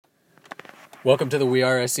Welcome to the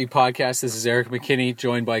WeAreSC podcast. This is Erik McKinney,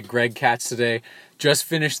 joined by Greg Katz today. Just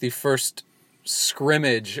finished the first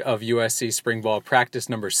scrimmage of USC spring ball, practice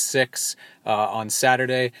number 6 on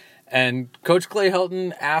Saturday. And Coach Clay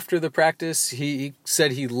Helton, after the practice, he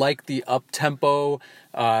said he liked the up-tempo,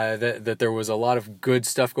 that there was a lot of good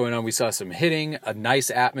stuff going on. We saw some hitting, a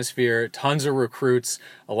nice atmosphere, tons of recruits,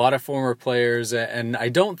 a lot of former players. And I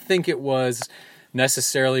don't think it was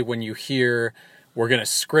necessarily when you hear we're going to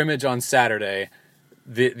scrimmage on Saturday,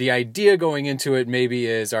 the idea going into it maybe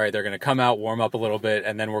is, all right, they're going to come out, warm up a little bit,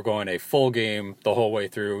 and then we're going a full game the whole way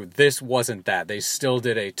through. This wasn't that. They still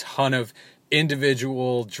did a ton of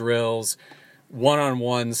individual drills,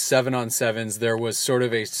 1-on-1s, 7-on-7s. There was sort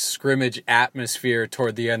of a scrimmage atmosphere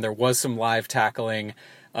toward the end. There was some live tackling,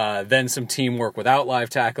 then some teamwork without live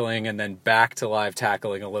tackling, and then back to live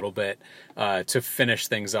tackling a little bit to finish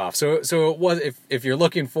things off. So it was, if you're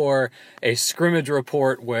looking for a scrimmage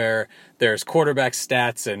report where there's quarterback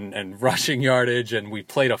stats and rushing yardage and we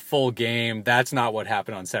played a full game, that's not what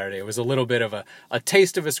happened on Saturday. It was a little bit of a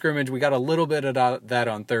taste of a scrimmage. We got a little bit of that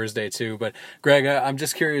on Thursday too. But Greg, I'm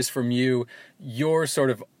just curious from you, your sort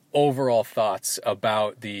of overall thoughts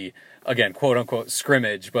about the, again, quote unquote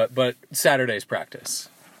scrimmage, but Saturday's practice.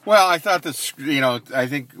 Well, I thought this, I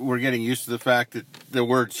think we're getting used to the fact that the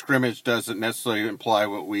word scrimmage doesn't necessarily imply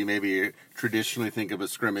what we maybe traditionally think of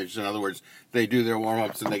as scrimmage. In other words, they do their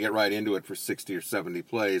warm-ups and they get right into it for 60 or 70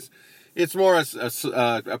 plays. It's more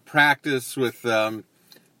a practice with,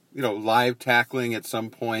 live tackling at some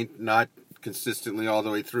point, not consistently all the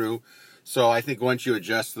way through. So I think once you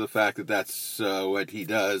adjust to the fact that that's what he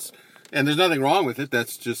does, and there's nothing wrong with it,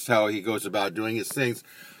 that's just how he goes about doing his things.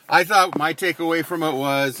 I thought my takeaway from it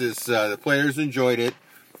was the players enjoyed it.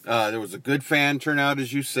 There was a good fan turnout,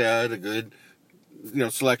 as you said, a good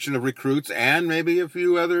selection of recruits, and maybe a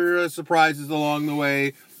few other surprises along the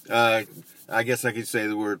way. I guess I could say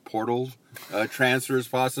the word portal transfers,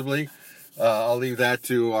 possibly. I'll leave that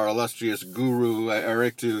to our illustrious guru,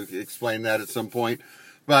 Erik, to explain that at some point.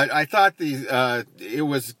 But I thought it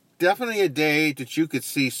was definitely a day that you could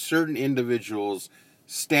see certain individuals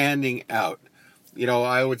standing out.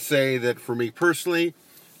 I would say that for me personally,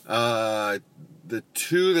 the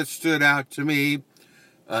two that stood out to me,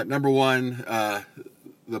 number one,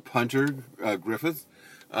 the punter, Griffith.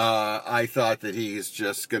 I thought that he's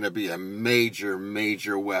just going to be a major,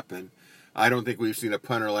 major weapon. I don't think we've seen a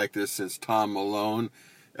punter like this since Tom Malone,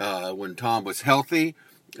 when Tom was healthy.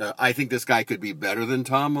 I think this guy could be better than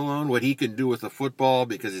Tom Malone. What he can do with the football,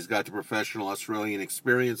 because he's got the professional Australian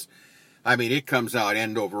experience, I mean, it comes out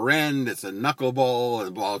end over end. It's a knuckleball, and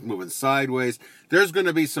the ball's moving sideways. There's going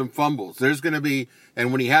to be some fumbles. There's going to be,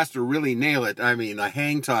 and when he has to really nail it, I mean, a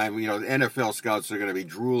hang time, the NFL scouts are going to be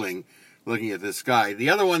drooling looking at this guy.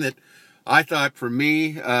 The other one that I thought for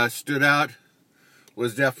me stood out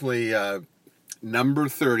was definitely number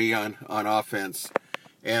 30 on offense.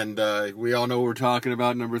 And we all know what we're talking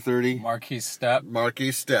about, number 30. Marquise Stepp.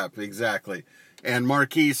 Marquise Stepp, exactly. And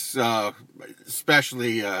Marquise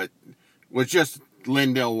especially was just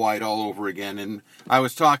Lindell White all over again. And I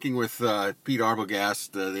was talking with Pete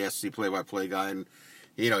Arbogast, the SC play-by-play guy, and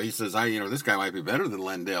he says, this guy might be better than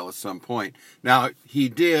Lindell at some point. Now, he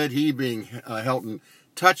being Helton,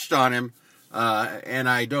 touched on him, and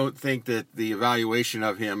I don't think that the evaluation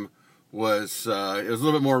of him was it was a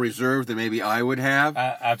little bit more reserved than maybe I would have.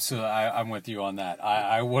 Absolutely, I'm with you on that.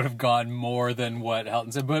 I would have gone more than what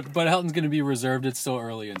Helton said, but Helton's going to be reserved. It's still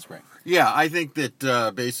early in spring. Yeah, I think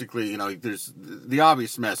that basically, there's the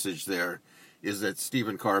obvious message there is that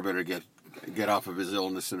Stephen Carr better get off of his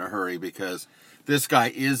illness in a hurry, because this guy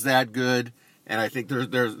is that good, and I think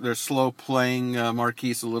they're slow playing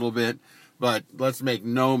Marquise a little bit. But let's make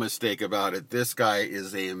no mistake about it. This guy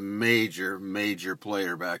is a major, major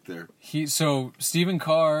player back there. So Stephen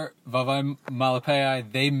Carr, Vavai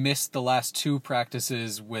Malapai, they missed the last 2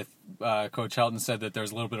 practices with Coach Helton, said that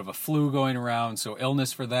there's a little bit of a flu going around, so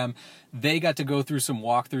illness for them. They got to go through some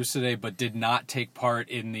walkthroughs today, but did not take part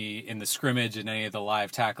in the scrimmage and any of the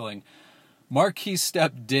live tackling. Marquise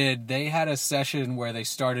Stepp did. They had a session where they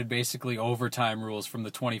started basically overtime rules from the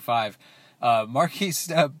 25. Marquise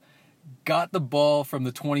Stepp got the ball from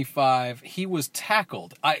the 25. He was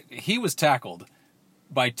tackled. He was tackled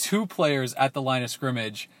by 2 players at the line of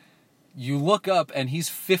scrimmage. You look up, and he's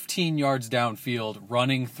 15 yards downfield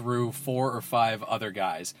running through 4 or 5 other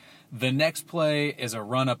guys. The next play is a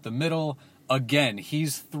run up the middle. Again,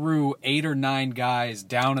 he's through 8 or 9 guys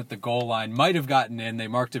down at the goal line. Might have gotten in. They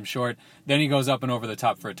marked him short. Then he goes up and over the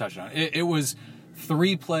top for a touchdown. It was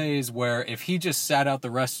 3 plays where if he just sat out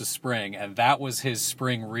the rest of spring and that was his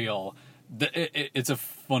spring reel, it's a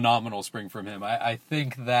phenomenal spring from him. I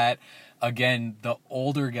think that, again, the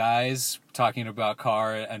older guys, talking about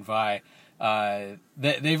Carr and Vi,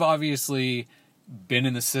 they've obviously been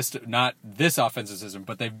in the system, not this offensive system,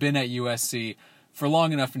 but they've been at USC for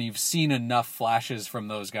long enough, and you've seen enough flashes from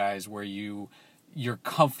those guys where you're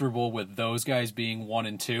comfortable with those guys being 1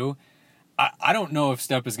 and 2. I don't know if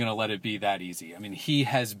Stepp is going to let it be that easy. I mean, he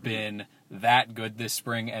has been that good this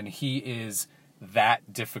spring, and he is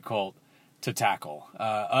that difficult to tackle.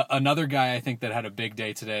 Another guy I think that had a big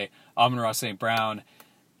day today, Amon-Ra St. Brown.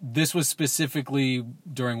 This was specifically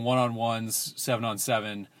during one-on-ones,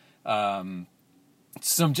 7-on-7.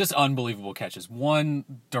 Some just unbelievable catches. One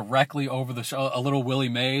directly over the a little Willie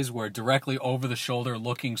Mays, where directly over the shoulder,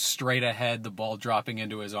 looking straight ahead, the ball dropping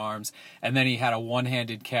into his arms. And then he had a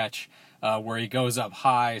one-handed catch where he goes up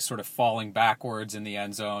high, sort of falling backwards in the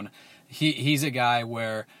end zone. He's a guy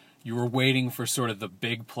where you were waiting for sort of the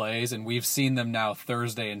big plays, and we've seen them now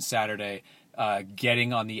Thursday and Saturday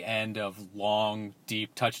getting on the end of long,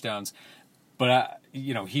 deep touchdowns. But,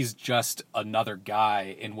 he's just another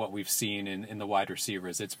guy in what we've seen in the wide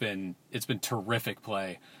receivers. It's been terrific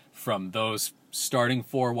play from those starting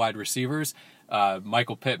 4 wide receivers,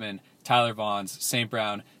 Michael Pittman, Tyler Vaughns, St.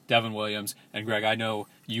 Brown, Devin Williams, and Greg, I know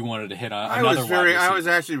you wanted to hit on another wide receiver. I was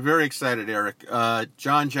actually very excited, Erik.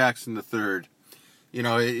 John Jackson III.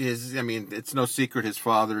 It's no secret his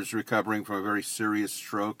father is recovering from a very serious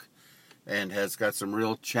stroke and has got some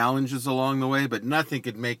real challenges along the way, but nothing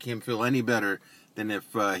could make him feel any better than if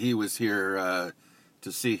he was here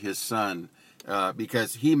to see his son,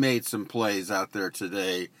 because he made some plays out there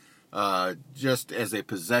today just as a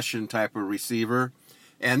possession type of receiver.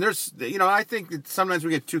 And there's, I think that sometimes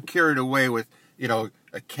we get too carried away with,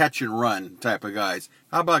 a catch and run type of guys.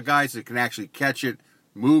 How about guys that can actually catch it,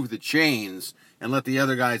 move the chains, and let the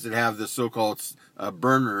other guys that have the so-called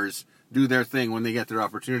burners do their thing when they get their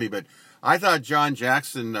opportunity? But I thought John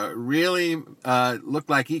Jackson really looked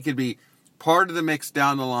like he could be part of the mix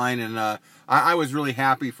down the line, and I was really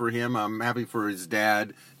happy for him. I'm happy for his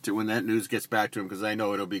dad when that news gets back to him, because I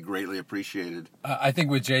know it'll be greatly appreciated. I think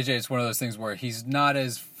with JJ, it's one of those things where he's not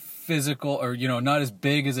as physical, or not as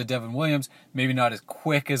big as a Devin Williams, maybe not as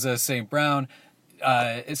quick as a St. Brown.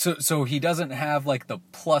 So he doesn't have like the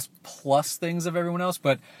plus things of everyone else.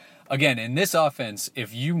 But again, in this offense,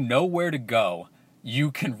 if you know where to go,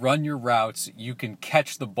 you can run your routes, you can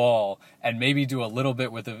catch the ball, and maybe do a little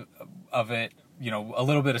bit of it, a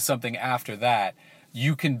little bit of something after that.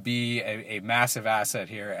 You can be a massive asset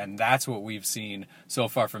here, and that's what we've seen so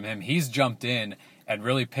far from him. He's jumped in and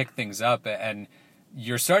really picked things up, and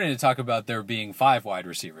you're starting to talk about there being 5 wide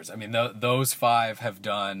receivers. I mean, those 5 have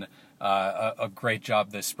done a great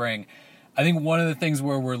job this spring. I think one of the things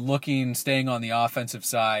where we're staying on the offensive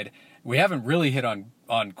side, we haven't really hit on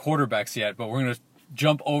quarterbacks yet, but we're going to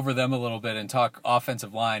jump over them a little bit and talk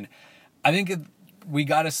offensive line. I think we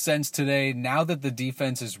got a sense today, now that the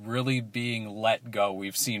defense is really being let go.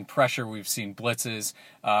 We've seen pressure, we've seen blitzes,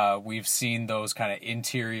 we've seen those kind of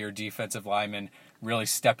interior defensive linemen really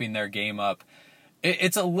stepping their game up.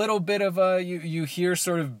 It's a little bit of you hear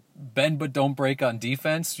sort of bend but don't break on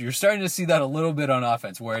defense. You're starting to see that a little bit on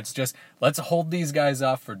offense, where it's just, let's hold these guys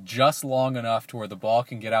off for just long enough to where the ball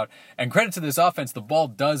can get out. And credit to this offense, the ball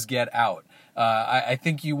does get out. I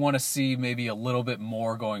think you want to see maybe a little bit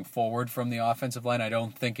more going forward from the offensive line. I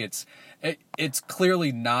don't think it's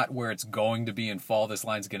clearly not where it's going to be in fall. This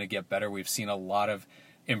line's going to get better. We've seen a lot of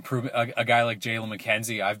improvement. A guy like Jalen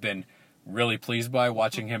McKenzie, I've been really pleased by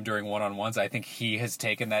watching him during one-on-ones. I think he has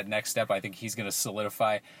taken that next step. I think he's going to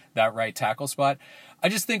solidify that right tackle spot. I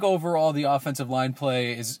just think overall the offensive line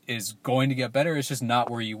play is going to get better. It's just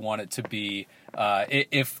not where you want it to be.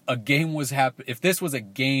 If this was a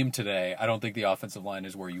game today, I don't think the offensive line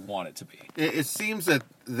is where you want it to be. It seems that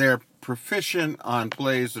they're proficient on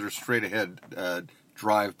plays that are straight ahead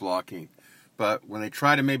drive blocking, but when they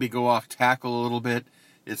try to maybe go off tackle a little bit,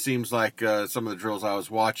 it seems like some of the drills I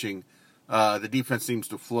was watching, the defense seems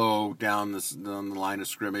to flow down the line of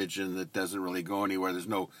scrimmage, and it doesn't really go anywhere. There's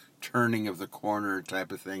no turning of the corner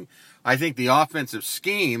type of thing. I think the offensive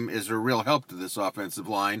scheme is a real help to this offensive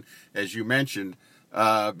line, as you mentioned,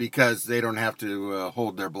 because they don't have to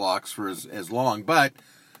hold their blocks for as long. But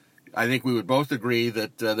I think we would both agree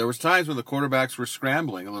that there was times when the quarterbacks were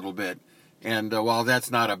scrambling a little bit. And while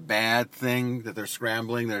that's not a bad thing that they're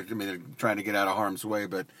scrambling, they're trying to get out of harm's way,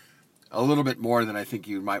 but a little bit more than I think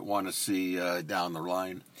you might want to see down the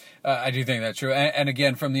line. I do think that's true. And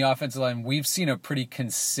again, from the offensive line, we've seen a pretty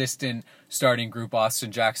consistent starting group.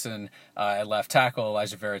 Austin Jackson at left tackle,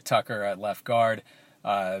 Elijah Vera-Tucker at left guard,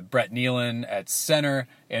 Brett Nealon at center,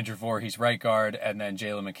 Andrew Voorhees right guard, and then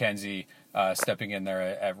Jalen McKenzie stepping in there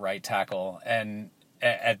at right tackle. And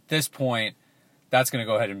at this point, that's going to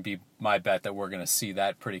go ahead and be my bet that we're going to see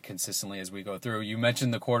that pretty consistently as we go through. You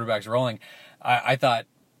mentioned the quarterbacks rolling. I thought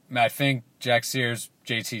Matt Fink, Jack Sears,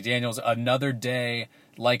 JT Daniels, another day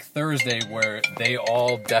like Thursday where they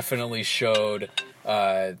all definitely showed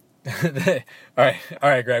all right,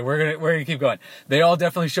 Greg, we're gonna keep going. They all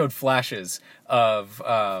definitely showed flashes of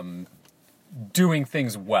doing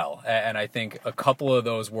things well, and I think a couple of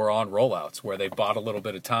those were on rollouts where they bought a little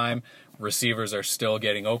bit of time. Receivers are still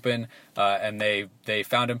getting open, and they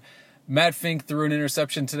found him. Matt Fink threw an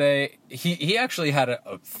interception today. He actually had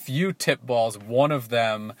a few tip balls. One of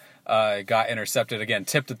them got intercepted. Again,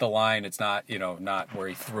 tipped at the line. It's not where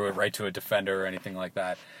he threw it right to a defender or anything like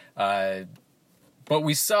that. But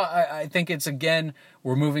we saw. I think it's, again,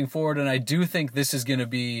 we're moving forward, and I do think this is going to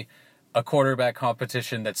be a quarterback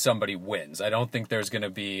competition that somebody wins. I don't think there's going to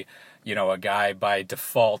be, a guy by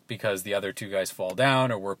default because the other two guys fall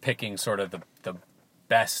down, or we're picking sort of the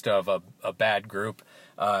best of a bad group.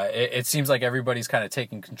 It seems like everybody's kind of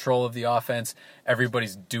taking control of the offense.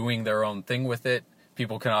 Everybody's doing their own thing with it.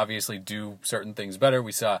 People can obviously do certain things better.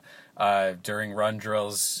 We saw during run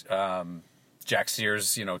drills, Jack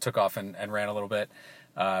Sears, took off and ran a little bit.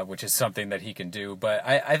 Which is something that he can do. But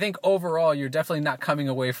I think overall, you're definitely not coming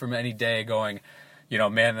away from any day going,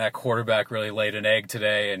 man, that quarterback really laid an egg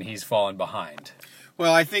today and he's fallen behind.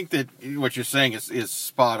 Well, I think that what you're saying is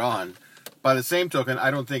spot on. By the same token, I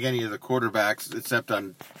don't think any of the quarterbacks, except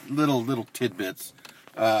on little tidbits,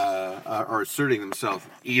 are asserting themselves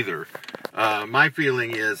either. My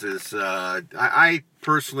feeling is I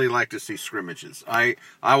personally like to see scrimmages. I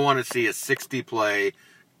want to see a 60-play.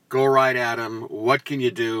 Go right at them. What can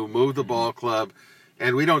you do? Move the ball club.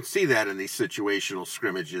 And we don't see that in these situational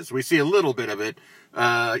scrimmages. We see a little bit of it,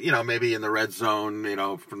 maybe in the red zone,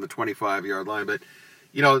 from the 25-yard line. But,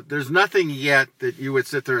 there's nothing yet that you would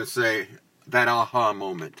sit there and say, that aha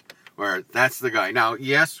moment, where that's the guy. Now,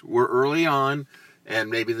 yes, we're early on, and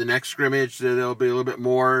maybe the next scrimmage, there'll be a little bit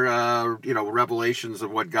more, revelations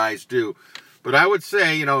of what guys do. But I would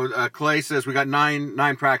say, Clay says we got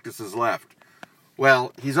nine practices left.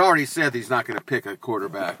 Well, he's already said he's not going to pick a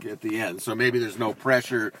quarterback at the end, so maybe there's no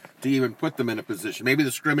pressure to even put them in a position. Maybe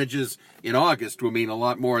the scrimmages in August will mean a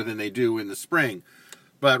lot more than they do in the spring.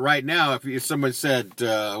 But right now, if someone said,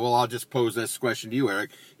 I'll just pose this question to you,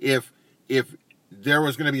 Erik. If there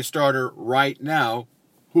was going to be a starter right now,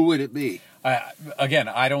 who would it be? Again,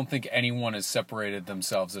 I don't think anyone has separated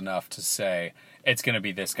themselves enough to say it's going to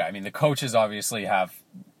be this guy. I mean, the coaches obviously have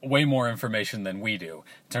way more information than we do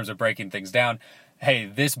in terms of breaking things down. Hey,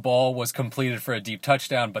 this ball was completed for a deep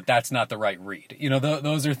touchdown, but that's not the right read.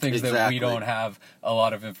 Those are things that we don't have a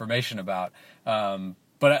lot of information about.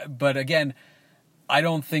 But again, I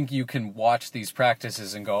don't think you can watch these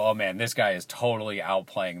practices and go, oh man, this guy is totally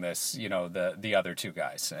outplaying this, the other two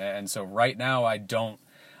guys. And so right now, I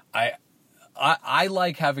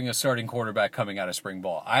like having a starting quarterback coming out of spring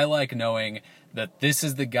ball. I like knowing that this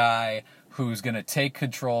is the guy who's going to take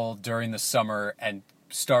control during the summer and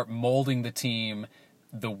start molding the team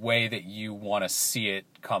the way that you want to see it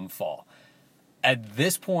come fall. At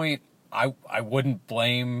this point, I wouldn't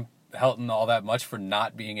blame Helton all that much for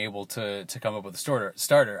not being able to come up with a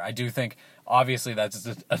starter. I do think, obviously, that's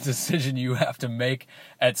a decision you have to make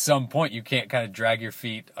at some point. You can't kind of drag your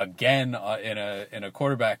feet again in a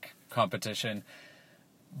quarterback competition.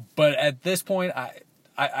 But at this point,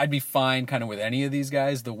 I'd be fine kind of with any of these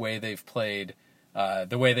guys the way they've played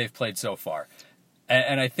so far.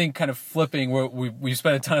 And I think kind of flipping, we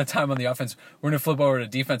spent a ton of time on the offense. We're going to flip over to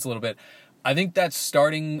defense a little bit. I think that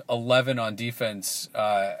starting 11 on defense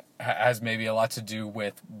has maybe a lot to do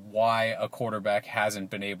with why a quarterback hasn't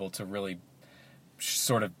been able to really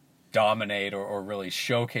sort of dominate or really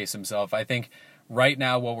showcase himself. I think right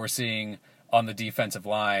now what we're seeing on the defensive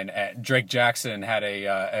line, Drake Jackson had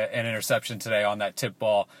an interception today on that tip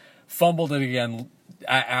ball, fumbled it again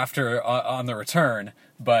after on the return,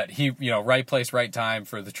 but he, right place, right time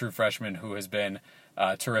for the true freshman who has been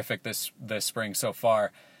terrific this spring so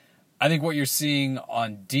far. I think what you're seeing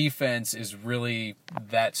on defense is really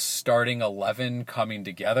that starting 11 coming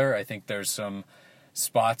together. I think there's some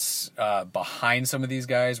spots behind some of these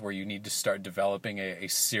guys where you need to start developing a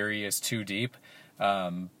serious two deep.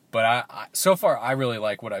 But I so far, I really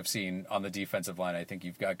like what I've seen on the defensive line. I think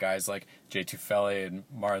you've got guys like Jay Tufele and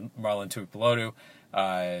Marlon Tuipulotu,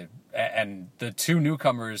 and the two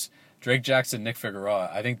newcomers, Drake Jackson, Nick Figueroa.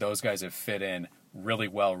 I think those guys have fit in really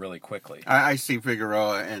well, really quickly. I see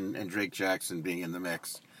Figueroa and Drake Jackson being in the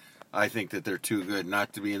mix. I think that they're too good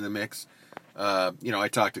not to be in the mix. I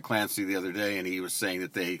talked to Clancy the other day, and he was saying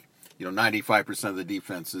that they 95% of the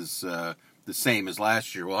defense is the same as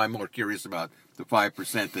last year. Well, I'm more curious about the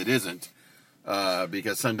 5% that isn't,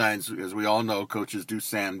 because sometimes, as we all know, coaches do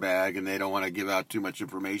sandbag and they don't want to give out too much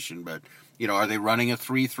information. But, are they running a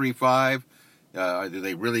 3-3-5? Do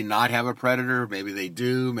they really not have a predator? Maybe they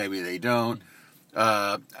do, maybe they don't.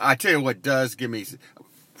 I tell you what does give me,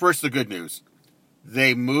 first, the good news.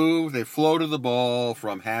 They floated the ball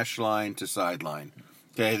from hash line to sideline.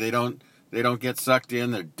 Okay, they don't get sucked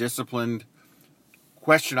in. They're disciplined.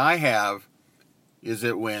 Question I have is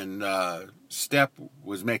that when Stepp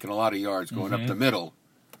was making a lot of yards going up the middle,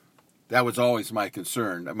 that was always my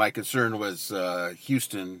concern. My concern was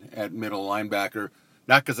Houston at middle linebacker,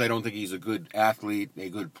 not because I don't think he's a good athlete, a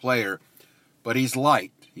good player, but he's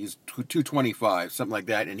light. He's 225, something like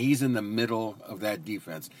that, and he's in the middle of that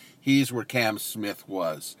defense. He's where Cam Smith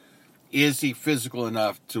was. Is he physical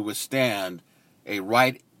enough to withstand a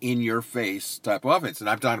right-in-your-face type of offense? And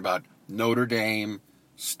I'm talking about Notre Dame,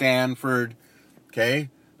 Stanford, okay,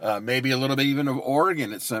 maybe a little bit even of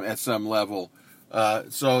Oregon at some level.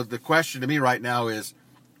 So the question to me right now is,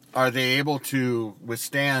 are they able to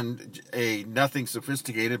withstand a nothing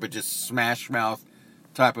sophisticated but just smash mouth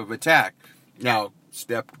type of attack? Now,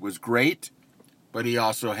 Stepp was great, but he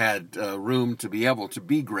also had room to be able to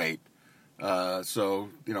be great. So,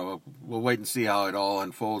 we'll wait and see how it all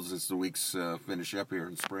unfolds as the weeks finish up here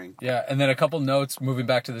in spring. Yeah, and then a couple notes moving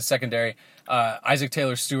back to the secondary. Isaac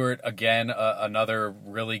Taylor-Stewart, again, another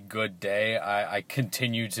really good day. I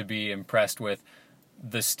continue to be impressed with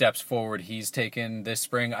the steps forward he's taken this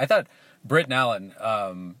spring. I thought Britton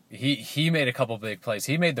Allen, he made a couple big plays.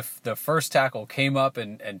 He made the first tackle, came up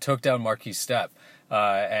and took down Marquis Stepp.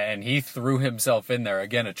 And he threw himself in there.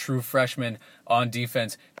 Again, a true freshman on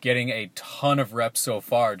defense, getting a ton of reps so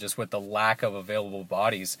far just with the lack of available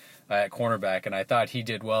bodies at cornerback. And I thought he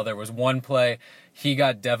did well. There was one play, he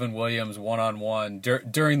got Devin Williams one-on-one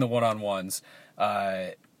during the one-on-ones,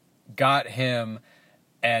 got him,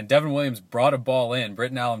 and Devin Williams brought a ball in.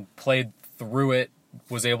 Britton Allen played through it,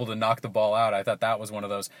 was able to knock the ball out. I thought that was one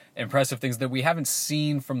of those impressive things that we haven't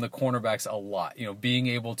seen from the cornerbacks a lot. Being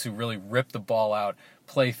able to really rip the ball out,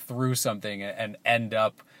 play through something, and end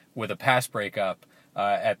up with a pass breakup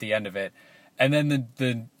at the end of it. And then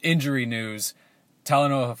the injury news,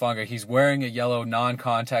 Talanoa Hufanga, he's wearing a yellow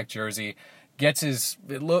non-contact jersey.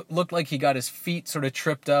 It looked like he got his feet sort of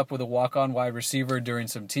tripped up with a walk-on wide receiver during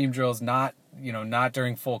some team drills, not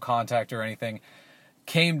during full contact or anything.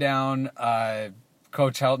 Came down,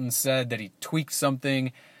 Coach Helton said that he tweaked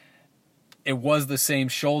something. It was the same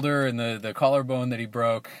shoulder and the collarbone that he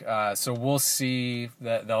broke. So we'll see.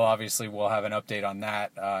 That we'll have an update on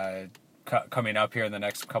that coming up here in the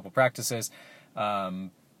next couple practices.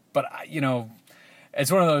 But it's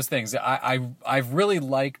one of those things. I've really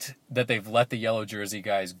liked that they've let the yellow jersey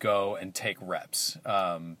guys go and take reps.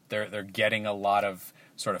 They're getting a lot of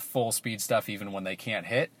sort of full speed stuff even when they can't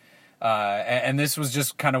hit. And this was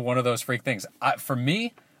just kind of one of those freak things. For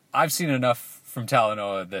me, I've seen enough from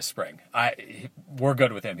Talanoa this spring. We're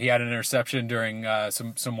good with him. He had an interception during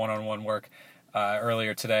some one-on-one work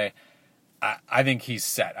earlier today. I think he's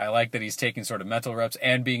set. I like that he's taking sort of mental reps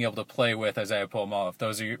and being able to play with Isaiah Poamalu. If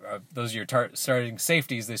those are your starting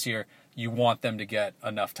safeties this year, you want them to get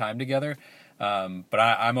enough time together. But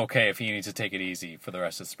I'm okay if he needs to take it easy for the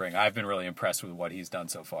rest of the spring. I've been really impressed with what he's done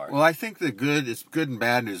so far. Well, I think the good is good and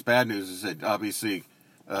bad news. Bad news is that obviously,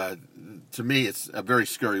 to me, it's a very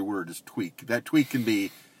scary word, is tweak. That tweak can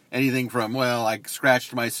be anything from, I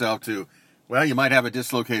scratched myself to, you might have a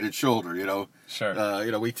dislocated shoulder,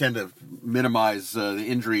 Sure. We tend to minimize the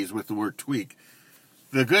injuries with the word tweak.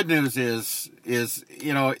 The good news is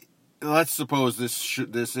let's suppose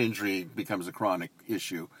this injury becomes a chronic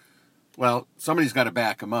issue. Well, somebody's got to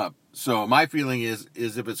back him up. So my feeling is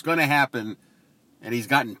if it's going to happen and he's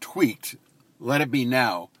gotten tweaked, let it be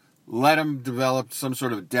now. Let him develop some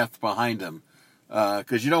sort of depth behind him.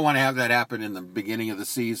 Because you don't want to have that happen in the beginning of the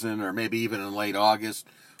season or maybe even in late August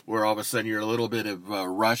where all of a sudden you're a little bit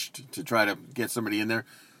rushed to try to get somebody in there.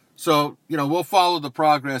 So, we'll follow the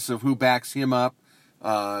progress of who backs him up,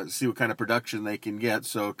 see what kind of production they can get.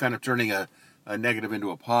 So kind of turning a negative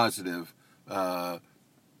into a positive.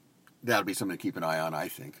 That'll be something to keep an eye on, I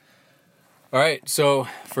think. All right, so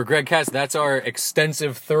for Greg Katz, that's our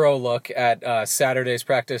extensive, thorough look at Saturday's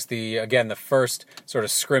practice. The first sort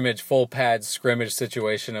of full pad scrimmage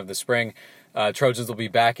situation of the spring. Trojans will be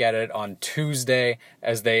back at it on Tuesday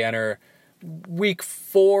as they enter week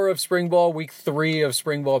 4 of spring ball, week 3 of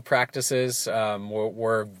spring ball practices.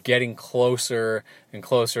 We're getting closer and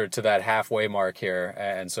closer to that halfway mark here,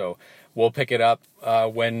 and so we'll pick it up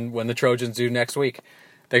when the Trojans do next week.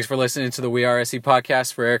 Thanks for listening to the WeAreSC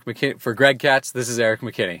podcast. For Greg Katz, this is Erik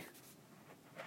McKinney.